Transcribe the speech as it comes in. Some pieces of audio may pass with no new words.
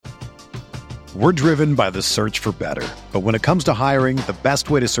We're driven by the search for better. But when it comes to hiring, the best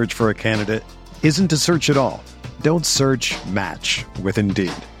way to search for a candidate isn't to search at all. Don't search, match with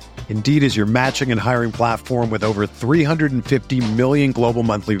Indeed. Indeed is your matching and hiring platform with over 350 million global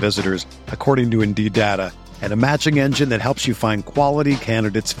monthly visitors, according to Indeed data, and a matching engine that helps you find quality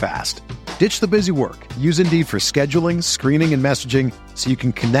candidates fast. Ditch the busy work. Use Indeed for scheduling, screening, and messaging so you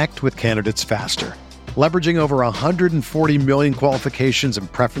can connect with candidates faster. Leveraging over 140 million qualifications and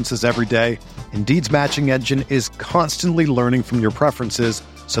preferences every day, Indeed's matching engine is constantly learning from your preferences,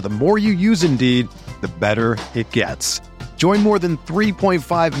 so the more you use Indeed, the better it gets. Join more than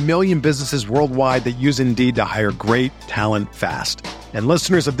 3.5 million businesses worldwide that use Indeed to hire great talent fast. And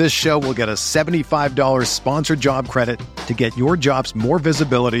listeners of this show will get a $75 sponsored job credit to get your jobs more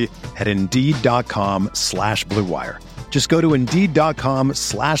visibility at Indeed.com/Blue Wire. Just go to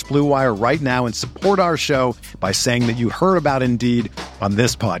Indeed.com/Blue Wire right now and support our show by saying that you heard about Indeed on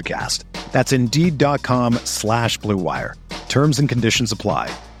this podcast. That's Indeed.com/Blue Wire. Terms and conditions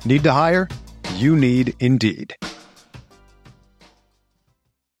apply. Need to hire? You need Indeed.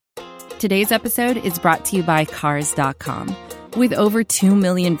 Today's episode is brought to you by Cars.com. With over 2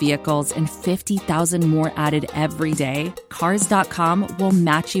 million vehicles and 50,000 more added every day, Cars.com will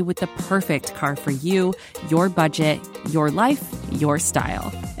match you with the perfect car for you, your budget, your life, your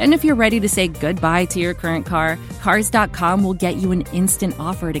style. And if you're ready to say goodbye to your current car, Cars.com will get you an instant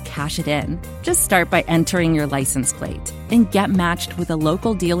offer to cash it in. Just start by entering your license plate and get matched with a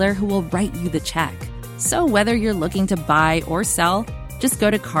local dealer who will write you the check. So whether you're looking to buy or sell, just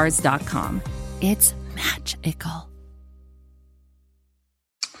go to Cars.com. It's magical.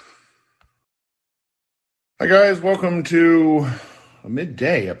 Hi guys, welcome to a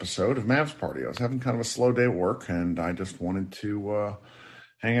midday episode of Mavs Party. I was having kind of a slow day at work, and I just wanted to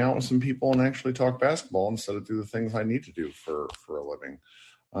hang out with some people and actually talk basketball instead of do the things I need to do for a living.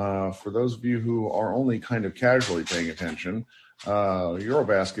 For those of you who are only kind of casually paying attention,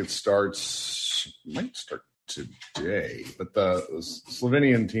 EuroBasket might start today, but the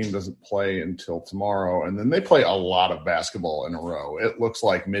Slovenian team doesn't play until tomorrow, and then they play a lot of basketball in a row. It looks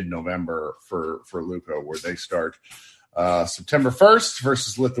like mid-November for Luka, where they start September 1st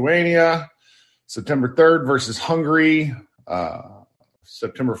versus Lithuania, September 3rd versus Hungary,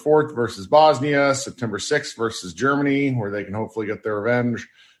 September 4th versus Bosnia, September 6th versus Germany, where they can hopefully get their revenge,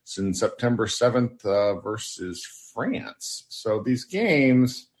 and September 7th versus France. So these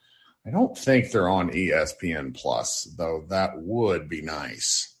games, I don't think they're on ESPN Plus, though that would be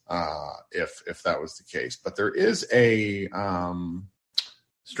nice if that was the case. But there is a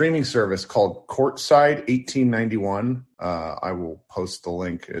streaming service called Courtside 1891. I will post the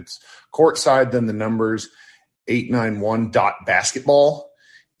link. It's Courtside, then the numbers 891.basketball.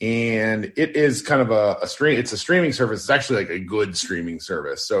 And it is kind of a stream. It's a streaming service. It's actually like a good streaming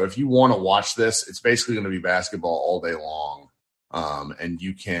service. So if you want to watch this, it's basically going to be basketball all day long. And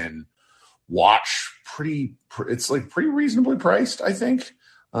you can watch it's like pretty reasonably priced, I think,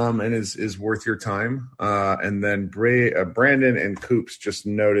 and is worth your time. And then Brandon and Coops just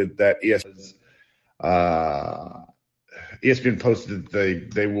noted that ESPN posted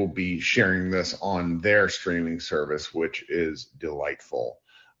they will be sharing this on their streaming service, which is delightful.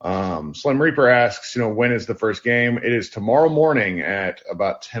 Slim Reaper asks, when is the first game? It is tomorrow morning at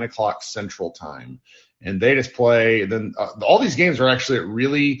about 10 o'clock Central Time. And they just play. Then all these games are actually at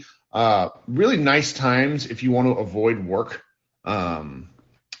really nice times if you want to avoid work,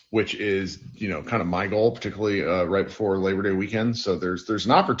 which is kind of my goal, particularly right before Labor Day weekend. So there's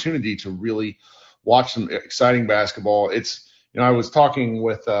an opportunity to really watch some exciting basketball. It's I was talking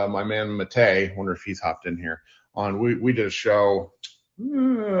with my man Matei. Wonder if he's hopped in here. We did a show.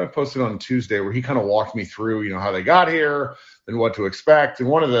 I posted on Tuesday where he kind of walked me through how they got here and what to expect. And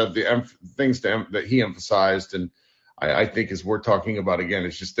one of the things that he emphasized, and I think is worth talking about again,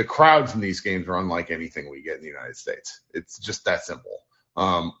 is just the crowds in these games are unlike anything we get in the United States. It's just that simple.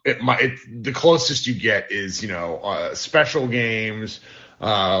 The closest you get is special games.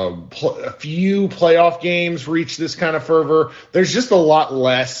 A few playoff games reach this kind of fervor. There's just a lot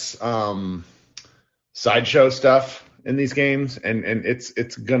less sideshow stuff in these games, and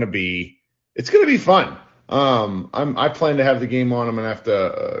it's gonna be fun. I plan to have the game on. I'm gonna have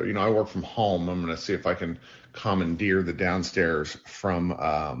to, I work from home. I'm gonna see if I can commandeer the downstairs from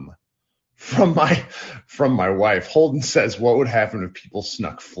my wife. Holden says, "What would happen if people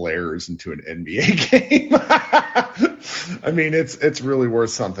snuck flares into an NBA game?" I mean, it's really worth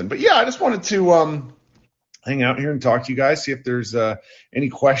something. But yeah, I just wanted to hang out here and talk to you guys, see if there's any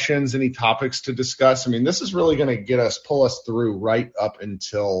questions, any topics to discuss. I mean, this is really going to pull us through right up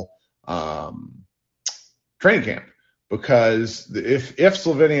until training camp. because if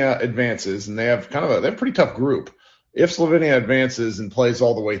Slovenia advances, and they have they have a pretty tough group. If Slovenia advances and plays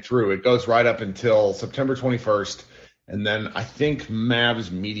all the way through, it goes right up until September 21st. And then I think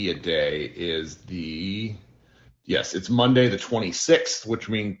Mavs Media Day is it's Monday the 26th, which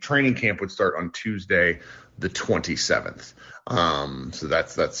means training camp would start on Tuesday the 27th. So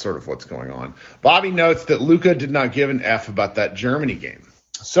that's sort of what's going on. Bobby notes that Luka did not give an F about that Germany game.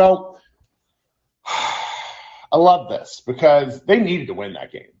 So I love this because they needed to win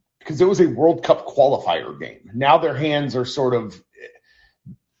that game because it was a World Cup qualifier game. Now their hands are sort of,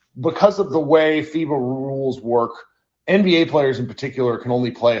 because of the way FIBA rules work, NBA players in particular can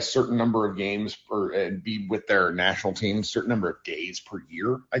only play a certain number of games and be with their national teams, a certain number of days per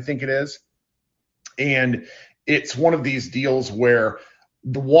year, I think it is. And it's one of these deals where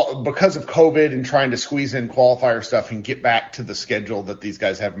because of COVID and trying to squeeze in qualifier stuff and get back to the schedule that these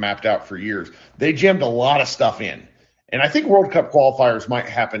guys have mapped out for years, they jammed a lot of stuff in. And I think World Cup qualifiers might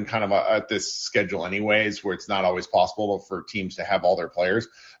happen kind of at this schedule anyways, where it's not always possible for teams to have all their players.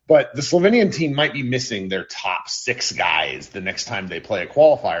 But the Slovenian team might be missing their top 6 guys the next time they play a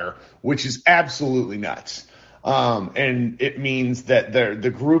qualifier, which is absolutely nuts. And it means that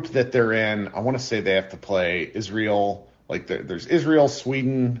the group that they're in, I want to say they have to play Israel. Like there's Israel,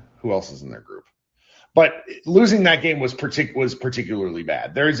 Sweden. Who else is in their group? But losing that game was particularly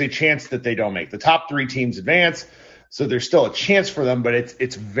bad. There is a chance that they don't make the top 3 teams advance. So there's still a chance for them, but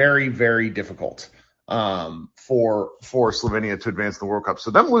it's very, very difficult for Slovenia to advance the World Cup.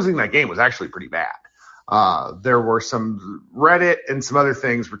 So them losing that game was actually pretty bad. There were some Reddit and some other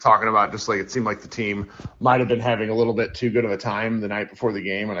things we're talking about, just like it seemed like the team might have been having a little bit too good of a time the night before the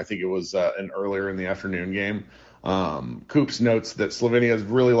game, and I think it was an earlier in the afternoon game. Coops notes that Slovenia is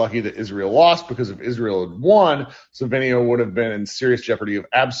really lucky that Israel lost, because if Israel had won, Slovenia would have been in serious jeopardy of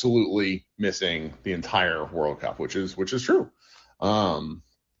absolutely missing the entire World Cup, which is true.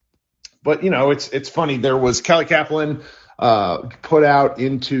 But it's funny. There was Kelly Kaplan put out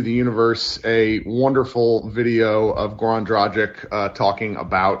into the universe a wonderful video of Goran Dragic talking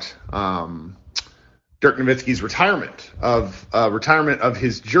about Dirk Nowitzki's retirement of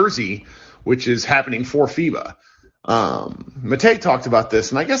his jersey, which is happening for FIBA. Matej talked about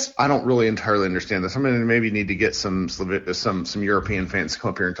this, and I guess I don't really entirely understand this. I'm going to maybe need to get some European fans to come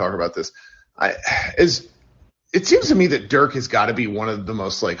up here and talk about this. It seems to me that Dirk has got to be one of the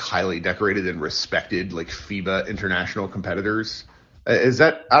most highly decorated and respected FIBA international competitors. Is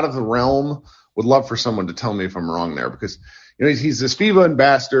that out of the realm? Would love for someone to tell me if I'm wrong there, because he's this FIBA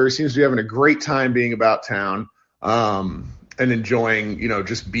ambassador. Seems to be having a great time being about town. And enjoying,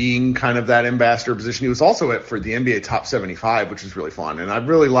 just being kind of that ambassador position. He was also for the NBA Top 75, which is really fun. And I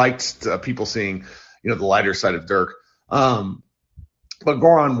really liked people seeing, the lighter side of Dirk. But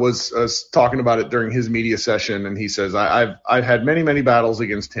Goran was talking about it during his media session, and he says, I've had many, many battles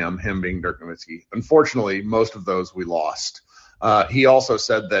against him being Dirk Nowitzki. Unfortunately, most of those we lost. He also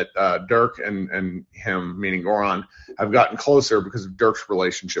said that Dirk and him, meaning Goran, have gotten closer because of Dirk's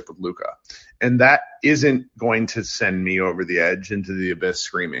relationship with Luka. And that isn't going to send me over the edge into the abyss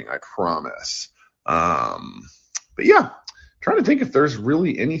screaming, I promise. But yeah, trying to think if there's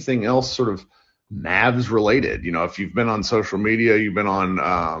really anything else sort of Mavs related. If you've been on social media, you've been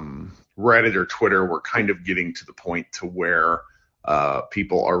on Reddit or Twitter, we're kind of getting to the point to where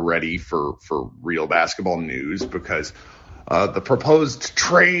people are ready for real basketball news, because the proposed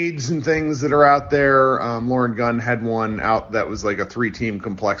trades and things that are out there. Lauren Gunn had one out that was like a 3-team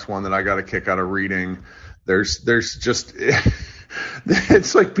complex one that I got a kick out of reading. There's just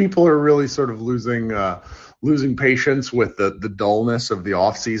it's like people are really sort of losing patience with the dullness of the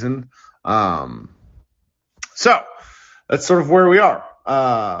off season. So that's sort of where we are.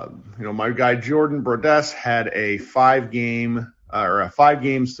 My guy Jordan Brodess had a 5 games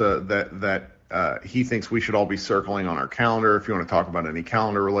that he thinks we should all be circling on our calendar. If you want to talk about any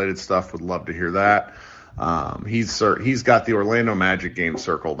calendar related stuff, would love to hear that. He's got the Orlando Magic game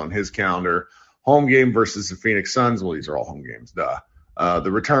circled on his calendar. Home game versus the Phoenix Suns. Well, these are all home games. Duh.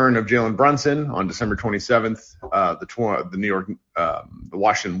 The return of Jalen Brunson on December 27th. The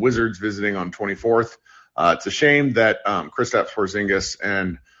Washington Wizards visiting on 24th. It's a shame that Kristaps Porzingis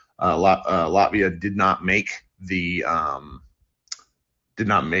and Latvia did not make the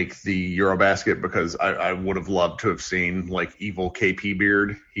EuroBasket, because I would have loved to have seen evil KP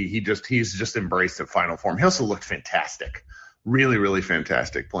Beard. He's just embraced the final form. He also looked fantastic, really, really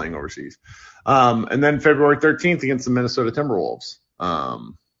fantastic playing overseas. And then February 13th against the Minnesota Timberwolves.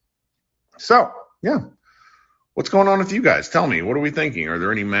 So yeah, what's going on with you guys? Tell me, what are we thinking? Are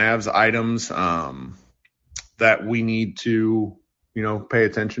there any Mavs items that we need to pay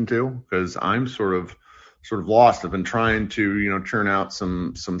attention to? Because I'm sort of sort of lost. I've been trying to, churn out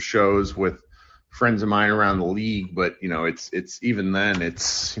some shows with friends of mine around the league, but it's even then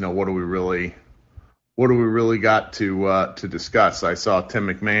it's what do we really got to discuss? I saw Tim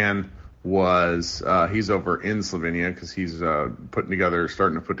McMahon was he's over in Slovenia because he's starting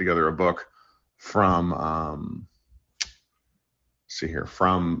to put together a book from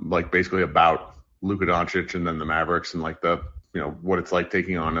from like basically about Luka Doncic and then the Mavericks and like the what it's like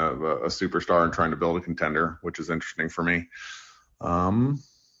taking on a superstar and trying to build a contender, which is interesting for me.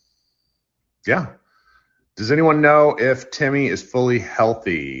 Yeah. Does anyone know if Timmy is fully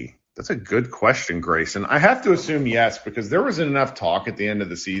healthy? That's a good question, Grayson. I have to assume yes, because there wasn't enough talk at the end of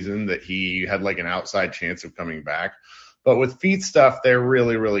the season that he had like an outside chance of coming back. But with feet stuff, they're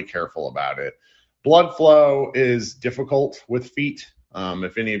really, really careful about it. Blood flow is difficult with feet.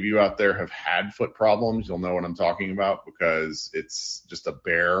 If any of you out there have had foot problems, you'll know what I'm talking about because it's just a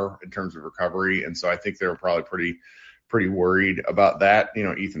bear in terms of recovery. And so I think they're probably pretty worried about that.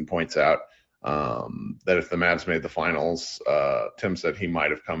 Ethan points out that if the Mavs made the finals, Tim said he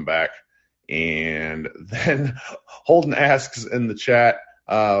might have come back. And then Holden asks in the chat,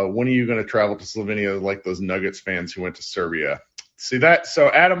 when are you going to travel to Slovenia like those Nuggets fans who went to Serbia? See that? So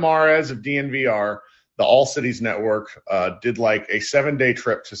Adam Mares of DNVR, the All Cities Network, did like a 7-day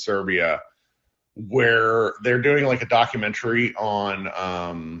trip to Serbia where they're doing like a documentary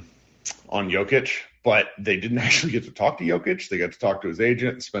on Jokic, but they didn't actually get to talk to Jokic. They got to talk to his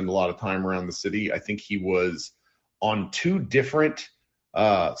agent and spend a lot of time around the city. I think he was on 2 different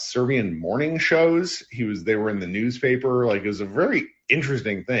Serbian morning shows. They were in the newspaper. Like, it was a very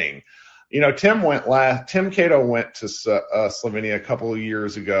interesting thing. Tim Cato went to Slovenia a couple of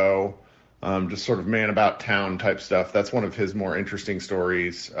years ago, just sort of man about town type stuff. That's one of his more interesting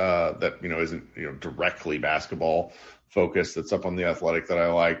stories that, isn't, directly basketball focused. That's up on The Athletic that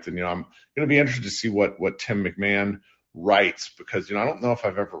I liked. And, I'm going to be interested to see what Tim McMahon writes because, I don't know if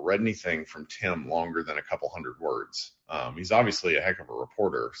I've ever read anything from Tim longer than a couple hundred words. He's obviously a heck of a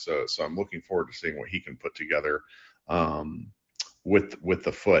reporter. So I'm looking forward to seeing what he can put together with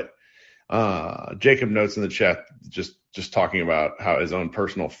the foot. Jacob notes in the chat just talking about how his own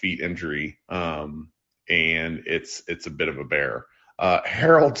personal feet injury, and it's a bit of a bear.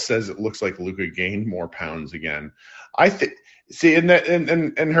 Harold says it looks like Luka gained more pounds again. I think and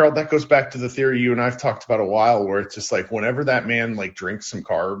Harold, that goes back to the theory you and I've talked about a while, where it's just like whenever that man like drinks some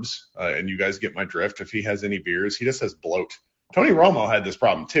carbs, and you guys get my drift. If he has any beers, he just has bloat. Tony Romo had this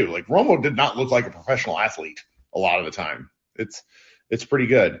problem too. Like Romo did not look like a professional athlete a lot of the time. It's pretty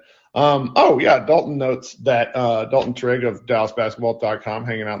good. Dalton notes that Dalton Trigg of DallasBasketball.com,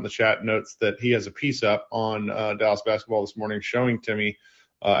 hanging out in the chat, notes that he has a piece up on Dallas Basketball this morning showing Timmy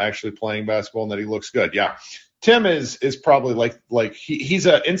actually playing basketball and that he looks good. Yeah, Tim is probably like he's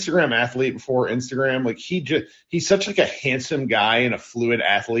an Instagram athlete before Instagram. Like he's such like a handsome guy and a fluid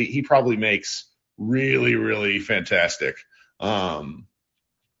athlete. He probably makes really, really fantastic,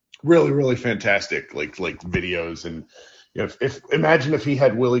 really, really fantastic like videos and. Imagine if he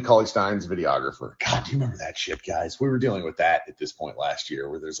had Willie Cauley-Stein's videographer. God, do you remember that shit, guys? We were dealing with that at this point last year,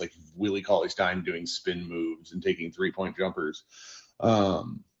 where there's like Willie Cauley-Stein doing spin moves and taking 3-point jumpers.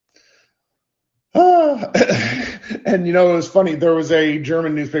 And it was funny. There was a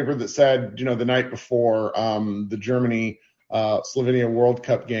German newspaper that said, the night before the Germany Slovenia World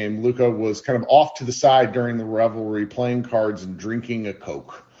Cup game, Luka was kind of off to the side during the rivalry, playing cards and drinking a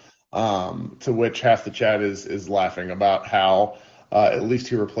Coke. To which half the chat is laughing about how at least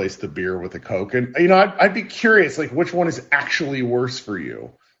he replaced the beer with a Coke. And, I'd be curious, like, which one is actually worse for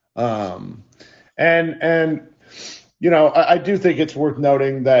you? I do think it's worth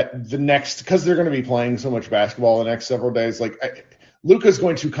noting that because they're going to be playing so much basketball the next several days, Luka's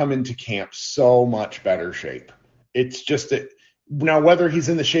going to come into camp so much better shape. It's just that now whether he's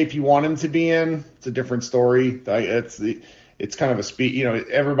in the shape you want him to be in, it's a different story. It's kind of a speed,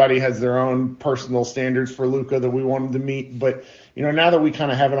 everybody has their own personal standards for Luka that we want him to meet. But, now that we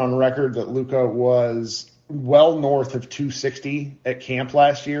kind of have it on record that Luka was well north of 260 at camp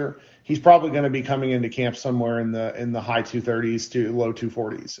last year, he's probably going to be coming into camp somewhere in the high 230s to low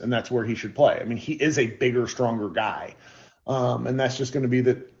 240s. And that's where he should play. I mean, he is a bigger, stronger guy. And that's just going to be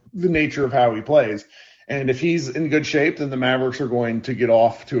the nature of how he plays. And if he's in good shape, then the Mavericks are going to get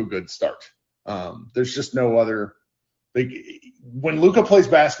off to a good start. There's just no other. When Luka plays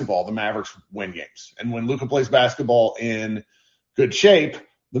basketball, the Mavericks win games. And when Luka plays basketball in good shape,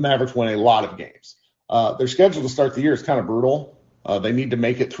 the Mavericks win a lot of games. Their schedule to start the year is kind of brutal. They need to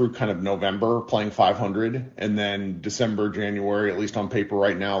make it through kind of November playing 500, and then December, January, at least on paper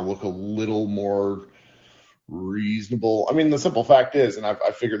right now, look a little more reasonable. I mean, the simple fact is, and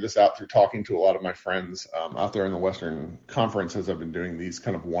I've figured this out through talking to a lot of my friends out there in the Western Conference as I've been doing these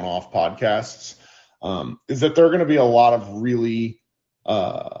kind of one-off podcasts, is that there are going to be a lot of really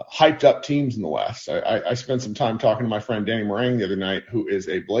hyped up teams in the West. I spent some time talking to my friend Danny Morang the other night, who is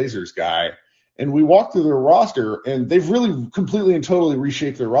a Blazers guy, and we walked through their roster, and they've really completely and totally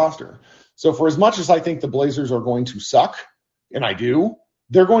reshaped their roster. So for as much as I think the Blazers are going to suck, and I do,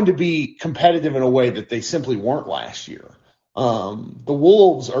 they're going to be competitive in a way that they simply weren't last year. The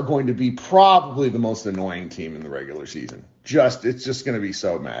Wolves are going to be probably the most annoying team in the regular season. It's just going to be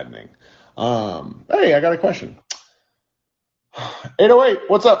so maddening. Hey, I got a question. 808,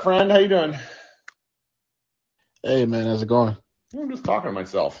 what's up, friend? How you doing? Hey, man, how's it going? I'm just talking to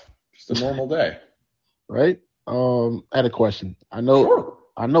myself. Just a normal day. Right? I had a question. I know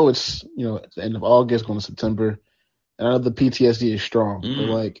it's, it's the end of August, going to September, and I know the PTSD is strong. But,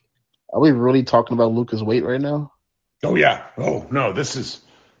 like, are we really talking about Luka's weight right now? Oh, yeah. Oh, no, this is,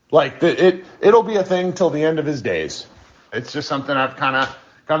 like, it'll be a thing till the end of his days. It's just something I've kind of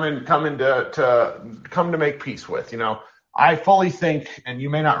come to make peace with, I fully think, and you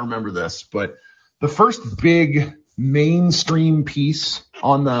may not remember this, but the first big mainstream piece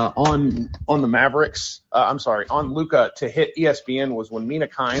on the Mavericks, on Luka to hit ESPN was when Mina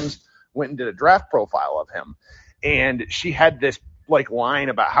Kimes went and did a draft profile of him. And she had this like line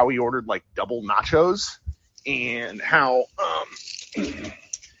about how he ordered like double nachos and how,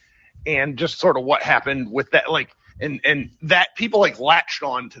 and just sort of what happened with that, like, and that people like latched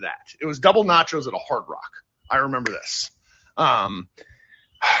on to that. It was double nachos at a Hard Rock. I remember this.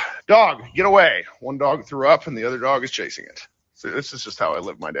 Dog, get away. One dog threw up and the other dog is chasing it. So this is just how I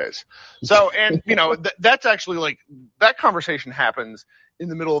live my days. So, and that's actually like, that conversation happens in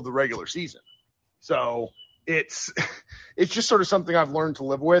the middle of the regular season. So it's just sort of something I've learned to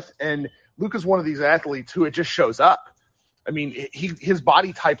live with. And Luka's one of these athletes who it just shows up. I mean, his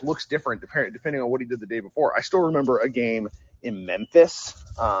body type looks different depending on what he did the day before. I still remember a game in Memphis,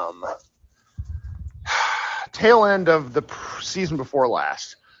 tail end of the season before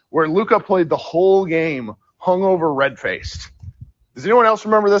last, where Luka played the whole game hungover, red-faced. Does anyone else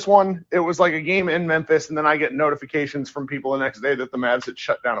remember this one? It was like a game in Memphis, and then I get notifications from people the next day that the Mavs had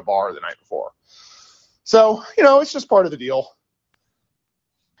shut down a bar the night before. So, it's just part of the deal.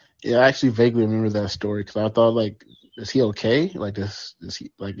 Yeah, I actually vaguely remember that story because I thought, like, is he okay? Like, is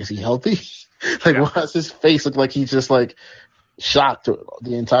he healthy? Like, Yeah. why does his face look like he's just, like, shocked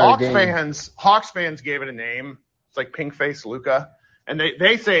the entire game? Hawks fans gave it a name. It's like pink face Luka. And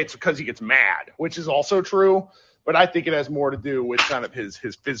they say it's because he gets mad, which is also true. But I think it has more to do with kind of his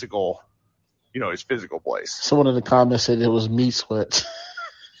physical, his physical place. Someone in the comments said it was meat sweats.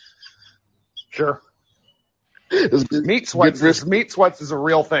 Sure. Meat sweats is a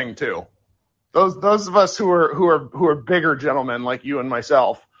real thing too. Those of us who are bigger gentlemen like you and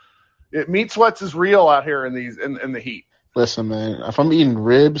myself, meat sweats is real out here in the heat. Listen, man, if I'm eating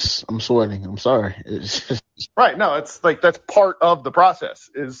ribs, I'm sweating. I'm sorry. It's just... Right. No, it's like that's part of the process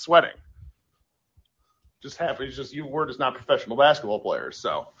is sweating. We're just not professional basketball players,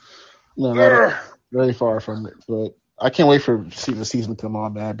 so. No, not very far from it. But I can't wait for the season to come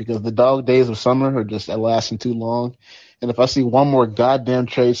on, man, because the dog days of summer are just lasting too long. And if I see one more goddamn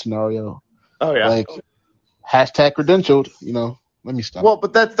trade scenario, like hashtag credentialed, let me stop. Well,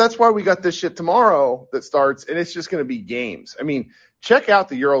 but that's why we got this shit tomorrow that starts, and it's just going to be games. I mean, check out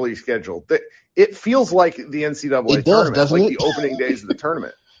the EuroLeague schedule. It feels like the NCAA tournament, like the opening days of the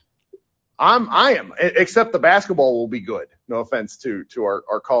tournament. I am, except the basketball will be good. No offense to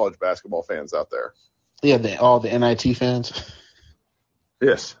our college basketball fans out there. Yeah, all the NIT fans.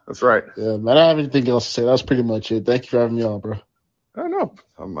 Yes, that's right. Yeah, man, I don't have anything else to say. That was pretty much it. Thank you for having me on, bro. Oh, no,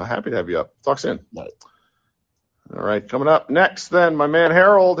 I'm happy to have you up. Talk soon. All right. All right, coming up next then, my man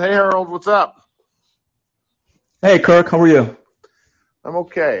Harold. Hey, Harold, what's up? Hey, Kirk, how are you? I'm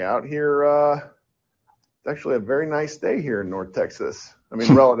okay. Out here, it's actually a very nice day here in North Texas. I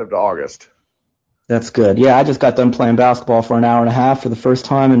mean, relative to August. That's good. Yeah, I just got done playing basketball for an hour and a half for the first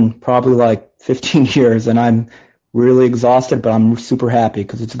time in probably like 15 years, and I'm really exhausted, but I'm super happy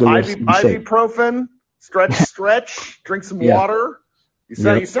because it's a good way to stay safe. Ibuprofen, stretch, drink some water.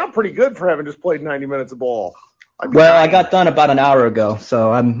 You sound pretty good for having just played 90 minutes of ball. Well, I got done about an hour ago,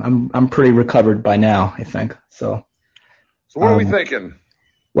 so I'm pretty recovered by now, I think. So what are we thinking?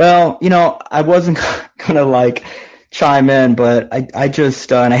 Well, I wasn't gonna like chime in, but I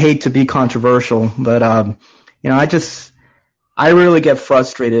just and I hate to be controversial, but I really get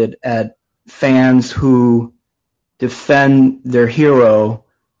frustrated at fans who defend their hero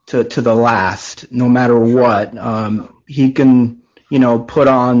to the last, no matter what. He can, put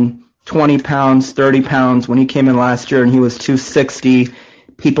on 20 pounds, 30 pounds. When he came in last year and he was 260,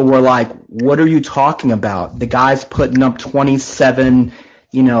 people were like, what are you talking about? The guy's putting up 27,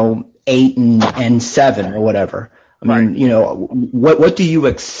 8 and 7 or whatever. I mean, what do you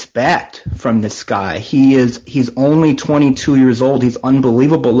expect from this guy? He's only 22 years old. He's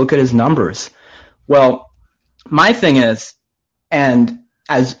unbelievable. Look at his numbers. Well, my thing is, and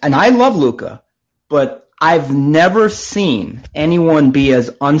I love Luka, but I've never seen anyone be as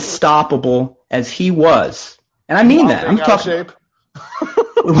unstoppable as he was. And I mean that. I'm talking shape.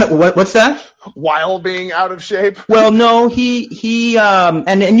 What's that? While being out of shape? Well, no, he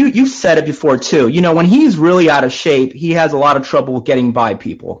and you said it before too. When he's really out of shape, he has a lot of trouble getting by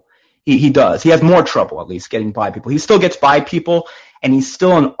people. He does. He has more trouble, at least, getting by people. He still gets by people, and he's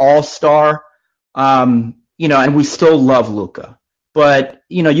still an all-star. And we still love Luka. But,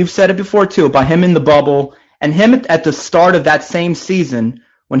 you've said it before too about him in the bubble and him at the start of that same season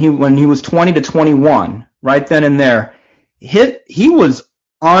when he was 20 to 21, right then and there. He was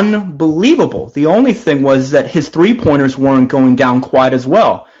unbelievable. The only thing was that his three-pointers weren't going down quite as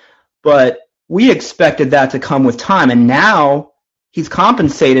well. But we expected that to come with time, and now he's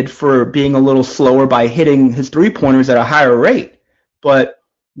compensated for being a little slower by hitting his three-pointers at a higher rate. But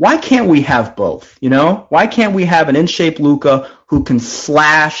why can't we have both, Why can't we have an in-shape Luka who can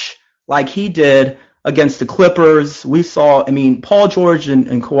slash like he did against the Clippers? We saw, Paul George and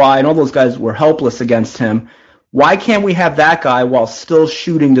Kawhi and all those guys were helpless against him. Why can't we have that guy while still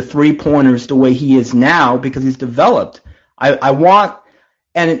shooting the three-pointers the way he is now because he's developed? I want,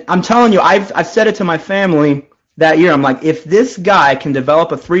 and I'm telling you, I've said it to my family that year. I'm like, if this guy can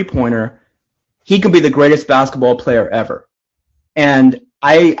develop a three-pointer, he can be the greatest basketball player ever. And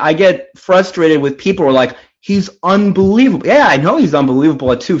I get frustrated with people who are like, he's unbelievable. Yeah, I know he's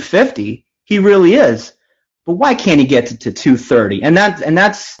unbelievable at 250. He really is. But why can't he get to 230? And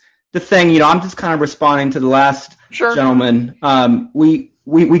that's the thing, I'm just kind of responding to the last gentleman. We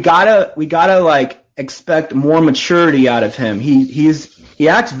gotta like expect more maturity out of him. He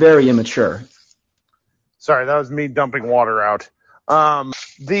acts very immature. Sorry, that was me dumping water out.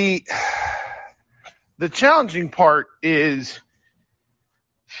 The challenging part is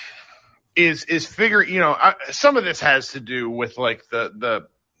figuring. Some of this has to do with like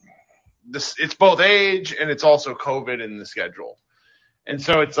this. It's both age and it's also COVID in the schedule. And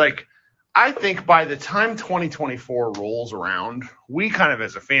so it's like, I think by the time 2024 rolls around, we kind of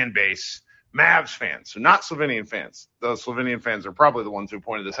as a fan base, Mavs fans, so not Slovenian fans. The Slovenian fans are probably the ones who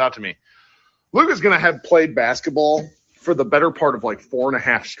pointed this out to me. Luka's going to have played basketball for the better part of like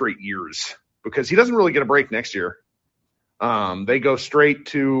 4.5 straight years because he doesn't really get a break next year. They go straight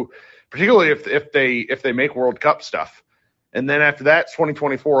to, particularly if they make World Cup stuff. And then after that, it's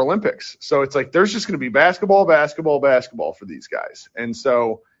 2024 Olympics. So it's like there's just going to be basketball for these guys. And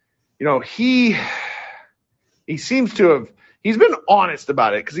so, he seems to have – he's been honest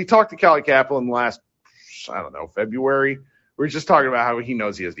about it because he talked to Kelly Kaplan last, February, where he's just talking about how he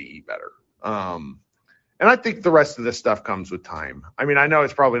knows he has to eat better. And I think the rest of this stuff comes with time. I know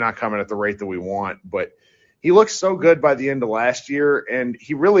it's probably not coming at the rate that we want, but he looked so good by the end of last year, and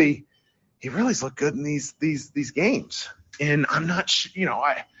he really's looked good in these games. And I'm not,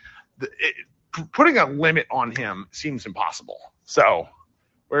 putting a limit on him seems impossible. So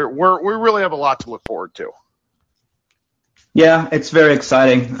we really have a lot to look forward to. Yeah, it's very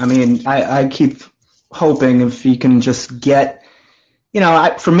exciting. I keep hoping if he can just get,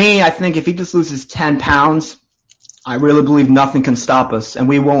 for me, I think if he just loses 10 pounds, I really believe nothing can stop us, and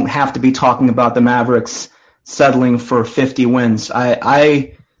we won't have to be talking about the Mavericks settling for 50 wins.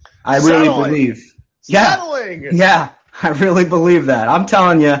 I really believe. Settling. Yeah. I really believe that. I'm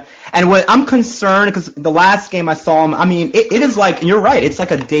telling you. And what I'm concerned, because the last game I saw him, it is like, and you're right, it's like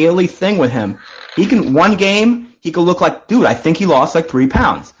a daily thing with him. One game, he could look like, dude, I think he lost like 3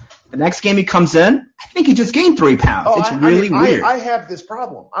 pounds. The next game he comes in, I think he just gained 3 pounds. It's really weird. I have this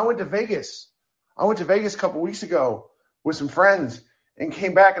problem. I went to Vegas a couple weeks ago with some friends and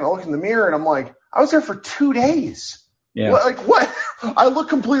came back and I looked in the mirror and I'm like, I was there for 2 days. Yeah. What? I look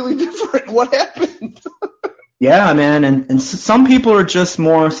completely different. What happened? Yeah, man, and some people are just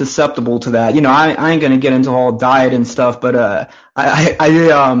more susceptible to that. I ain't gonna get into all diet and stuff, but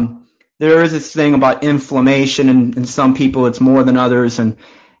there is this thing about inflammation, and some people it's more than others. And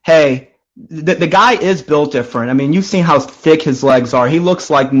hey, the guy is built different. You've seen how thick his legs are. He looks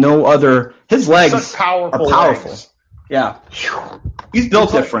like no other. His legs are powerful. Legs. Yeah, he's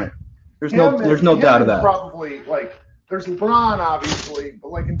built different. There's no doubt of that. Probably like. There's LeBron, obviously, but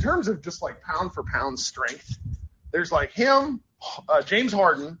like in terms of just like pound for pound strength, there's like him, James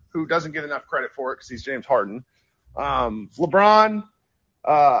Harden, who doesn't get enough credit for it because he's James Harden, LeBron,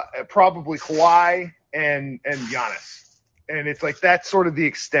 probably Kawhi and Giannis. And it's like that's sort of the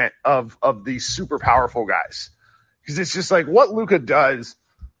extent of these super powerful guys. Because it's just like what Luka does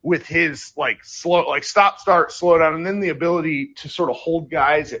with his like stop, start, slow down, and then the ability to sort of hold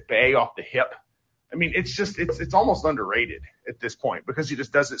guys at bay off the hip. I mean, it's almost underrated at this point because he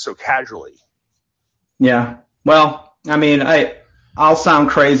just does it so casually. Yeah. Well, I mean, I'll sound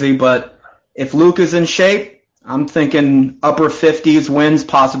crazy, but if Luka's in shape, I'm thinking upper 50s wins,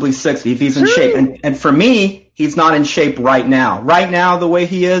 possibly 60 if he's in shape. And for me, he's not in shape right now. Right now, the way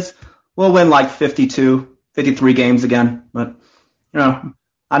he is, we'll win like 52, 53 games again. But,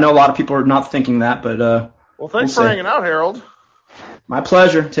 I know a lot of people are not thinking that, but well, thanks for hanging out, Harold. My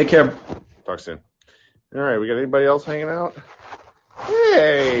pleasure. Take care. Talk soon. All right, we got anybody else hanging out?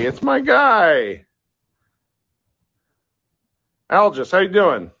 Hey, it's my guy. Algis, how you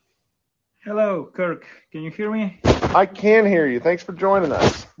doing? Hello, Kirk. Can you hear me? I can hear you. Thanks for joining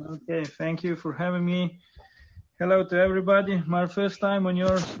us. Okay, thank you for having me. Hello to everybody. My first time on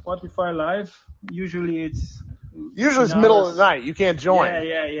your Spotify Live. Usually it's middle of the night. You can't join.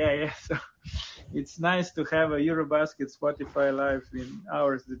 Yeah. So it's nice to have a EuroBasket Spotify Live in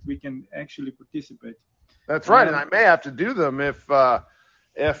hours that we can actually participate. That's right, and I may have to do them if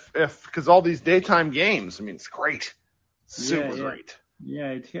because all these daytime games. I mean, it's great, super great.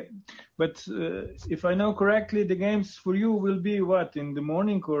 Yeah, but if I know correctly, the games for you will be what in the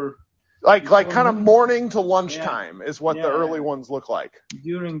morning or like kind of morning to lunchtime is what the early ones look like.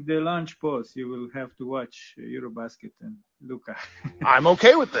 During the lunch pause, you will have to watch EuroBasket and Luka. I'm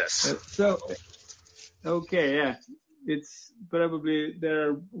okay with this. It's probably there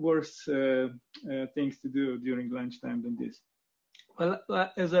are worse things to do during lunchtime than this. Well,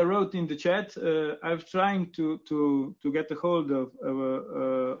 as I wrote in the chat, I'm trying to get a hold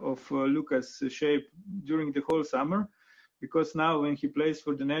of Luka's shape during the whole summer, because now when he plays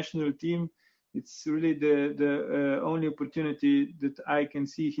for the national team, it's really the only opportunity that I can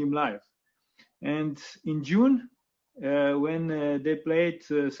see him live. And in June, when they played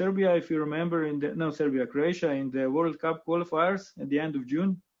Serbia, if you remember, Croatia in the World Cup qualifiers at the end of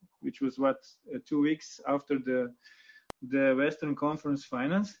June, which was 2 weeks after the Western Conference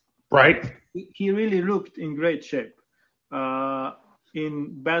Finals. Right. He really looked in great shape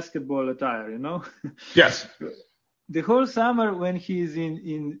in basketball attire, Yes. The whole summer when he's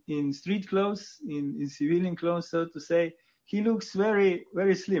in street clothes, in civilian clothes, so to say, he looks very,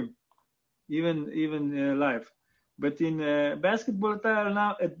 very slim, even live. But in basketball attire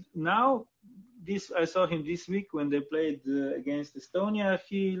now, I saw him this week when they played against Estonia.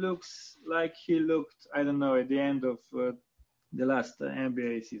 He looks like he looked, I don't know, at the end of the last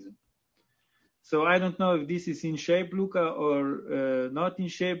NBA season. So I don't know if this is in shape Luka or not in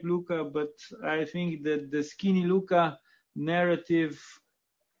shape Luka, but I think that the skinny Luka narrative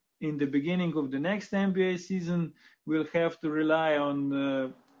in the beginning of the next NBA season will have to rely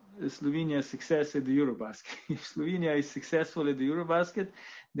on Slovenia's success at the EuroBasket. If Slovenia is successful at the EuroBasket,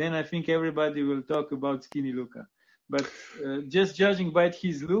 then I think everybody will talk about skinny Luka. But just judging by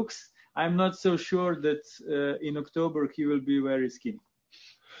his looks, I'm not so sure that in October he will be very skinny.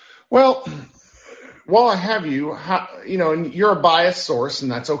 Well, while I have you, and you're a biased source,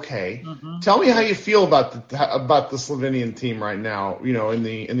 and that's okay. Mm-hmm. Tell me how you feel about the Slovenian team right now. In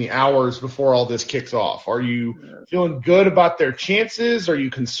the hours before all this kicks off, are you feeling good about their chances? Are you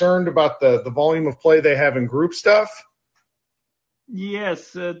concerned about the volume of play they have in group stuff?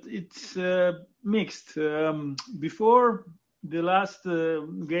 Yes, it's mixed. Before the last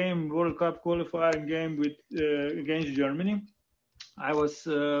game, World Cup qualifying game against Germany, I was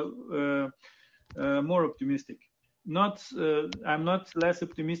more optimistic. I'm not less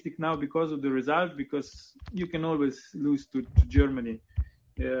optimistic now because of the result, because you can always lose to Germany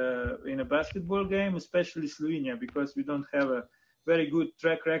in a basketball game, especially Slovenia, because we don't have a very good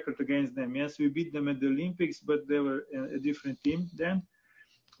track record against them. Yes, we beat them at the Olympics, but they were a different team then.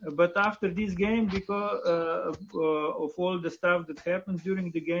 But after this game, because of all the stuff that happened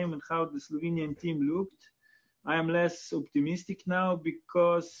during the game and how the Slovenian team looked, I am less optimistic now,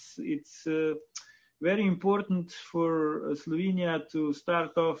 because it's very important for Slovenia to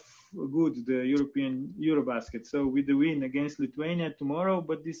start off good, the European EuroBasket. So with the win against Lithuania tomorrow,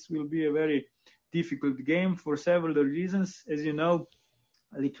 but this will be a very difficult game for several reasons. As you know,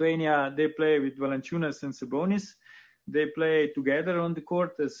 Lithuania, they play with Valanciunas and Sabonis. They play together on the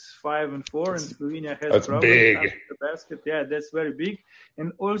court as 5 and 4, and Slovenia has problems big. after the basket. Yeah, that's very big.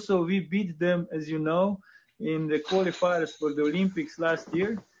 And also we beat them, as you know, in the qualifiers for the Olympics last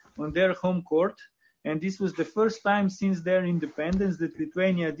year on their home court. And this was the first time since their independence that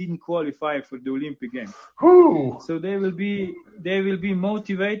Lithuania didn't qualify for the Olympic Games. So they will be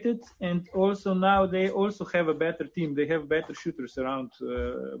motivated, and also now they also have a better team. They have better shooters around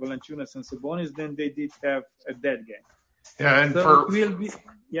Valanciunas and Sabonis than they did have at that game. Yeah, and so it will be,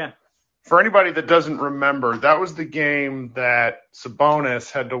 yeah. For anybody that doesn't remember, that was the game that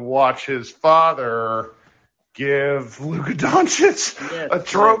Sabonis had to watch his father give Luka Doncic a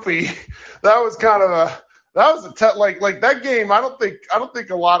trophy. That was kind of like that game. I don't think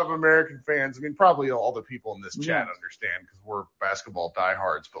a lot of American fans, I mean, probably all the people in this chat understand because we're basketball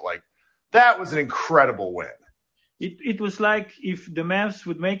diehards, but like that was an incredible win. It was like if the Mavs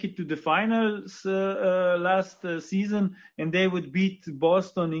would make it to the finals last season and they would beat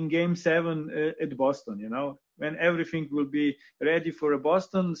Boston in Game 7 at Boston, you know, when everything will be ready for a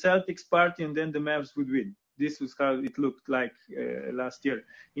Boston Celtics party and then the Mavs would win. This was how it looked like last year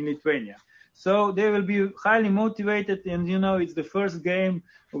in Lithuania. So they will be highly motivated, and you know it's the first game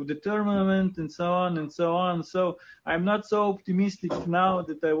of the tournament, and so on and so on. So I'm not so optimistic now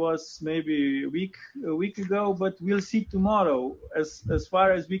that I was maybe a week ago, but we'll see tomorrow. As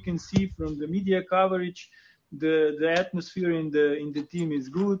far as we can see from the media coverage, the atmosphere in the team is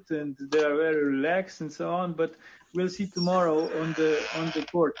good, and they are very relaxed and so on. But we'll see tomorrow on the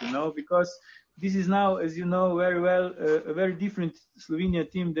court, you know, because this is now, as you know very well, a very different Slovenia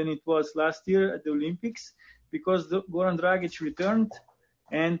team than it was last year at the Olympics, because Goran Dragic returned,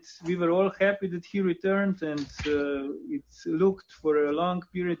 and we were all happy that he returned, and it looked for a long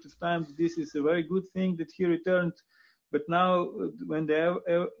period of time that this is a very good thing that he returned. But now, when the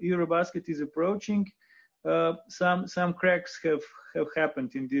EuroBasket is approaching, some cracks have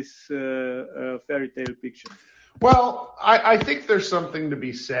happened in this fairy tale picture. Well, I think there's something to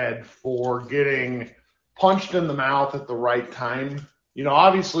be said for getting punched in the mouth at the right time. You know,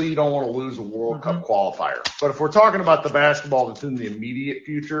 obviously you don't want to lose a World Cup qualifier. But if we're talking about the basketball that's in the immediate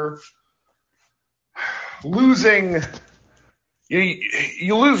future, losing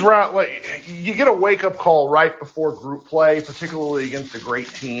you lose round, like you get a wake-up call right before group play, particularly against a great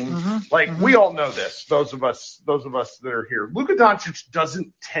team. We all know this, those of us that are here. Luka Doncic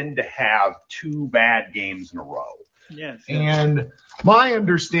doesn't tend to have two bad games in a row. Yes. And my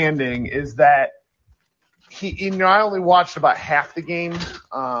understanding is that I only watched about half the game.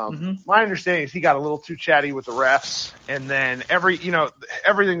 My understanding is he got a little too chatty with the refs, and then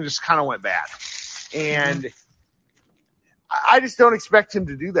everything just kind of went bad. And I just don't expect him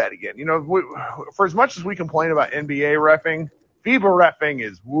to do that again. You know, for as much as we complain about NBA reffing, FIBA reffing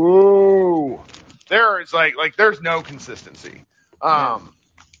is woo. There is like there's no consistency.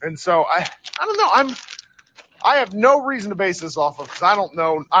 And so I don't know. I have no reason to base this off of because I don't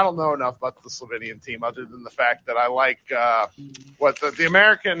know enough about the Slovenian team other than the fact that I like the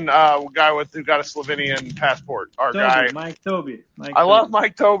American guy who got a Slovenian passport. Mike Tobey. I love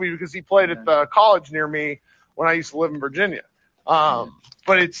Mike Tobey because he played at the college near me when I used to live in Virginia. But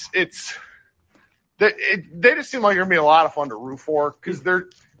they just seem like they're gonna be a lot of fun to root for because they're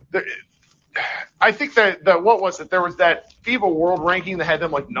I think that what was it? There was that FIBA World Ranking that had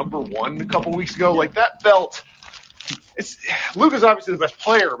them like number 1 a couple weeks ago. Like that felt. Luka's obviously the best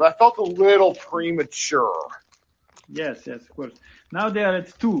player, but I felt a little premature. Yes, of course. Now they are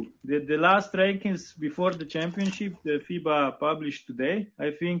at 2. The last rankings before the championship, the FIBA published today.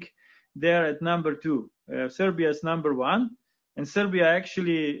 I think they are at number 2. Serbia is number 1. And Serbia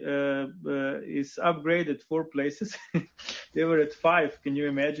actually is upgraded 4 places. They were at 5. Can you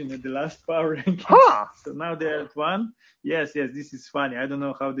imagine at the last power ranking? So now they're at 1. Yes, this is funny. I don't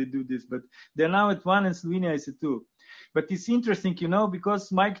know how they do this, but they're now at 1 and Slovenia is at 2. But it's interesting, you know,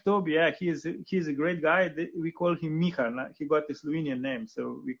 because Mike Tobey, he's a great guy. We call him Miha. He got a Slovenian name,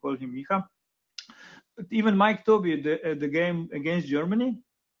 so we call him Miha. But even Mike Tobey, the game against Germany,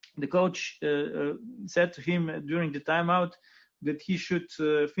 the coach said to him during the timeout that he should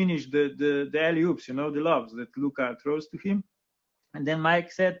finish the alley-oops, you know, the lobs that Luka throws to him. And then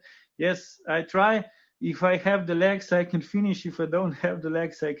Mike said, yes, I try. If I have the legs, I can finish. If I don't have the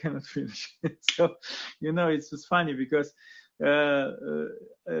legs, I cannot finish. So, you know, it's just funny because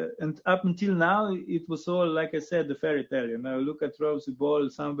and up until now, it was all, like I said, the fairy tale. You know, Luka throws the ball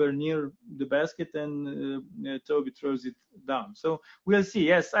somewhere near the basket and Toby throws it down. So we'll see.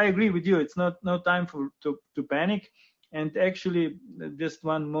 Yes, I agree with you. It's no time to panic. And actually, just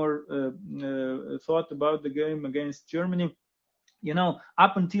one more thought about the game against Germany. You know,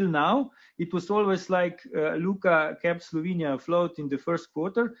 up until now, it was always like Luka kept Slovenia afloat in the first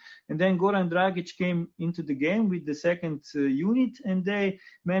quarter, and then Goran Dragic came into the game with the second unit, and they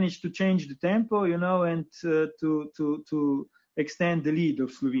managed to change the tempo, you know, and to extend the lead of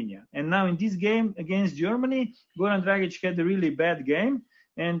Slovenia. And now in this game against Germany, Goran Dragic had a really bad game,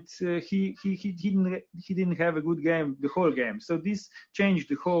 and he didn't have a good game the whole game. So this changed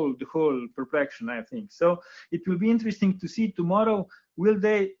the whole perplexion, I think. So it will be interesting to see tomorrow. Will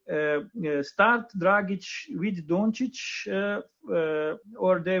they start Dragic with Doncic,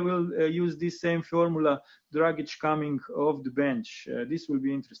 or they will use this same formula, Dragic coming off the bench? This will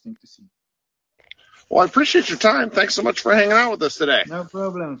be interesting to see. Well, I appreciate your time. Thanks so much for hanging out with us today. No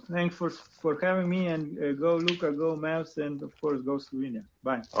problem. Thanks for having me, and go Luka, go Mavs, and of course go Slovenia.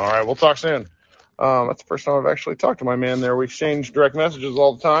 Bye. All right, we'll talk soon. That's the first time I've actually talked to my man there. We exchange direct messages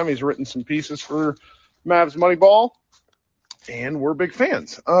all the time. He's written some pieces for Mavs Moneyball, and we're big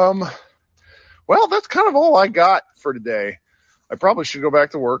fans. Well, that's kind of all I got for today. I probably should go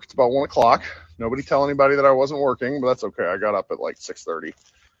back to work. It's about 1 o'clock. Nobody tell anybody that I wasn't working, but that's okay. I got up at like 6:30.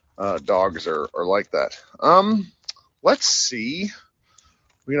 Dogs are like that. Let's see.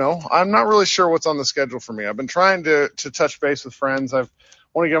 I'm not really sure what's on the schedule for me. I've been trying to touch base with friends. I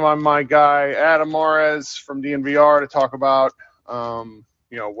want to get on my guy, Adam Mares from DNVR, to talk about,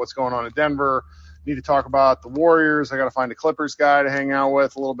 what's going on in Denver. Need to talk about the Warriors. I got to find a Clippers guy to hang out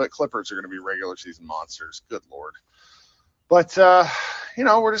with a little bit. Clippers are going to be regular season monsters. Good Lord. But,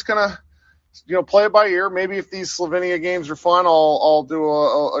 we're just going to, play it by ear. Maybe if these Slovenia games are fun, I'll do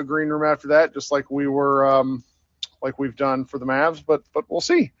a green room after that, just like we were, like we've done for the Mavs. But we'll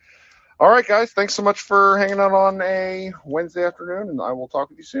see. All right, guys. Thanks so much for hanging out on a Wednesday afternoon, and I will talk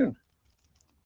with you soon.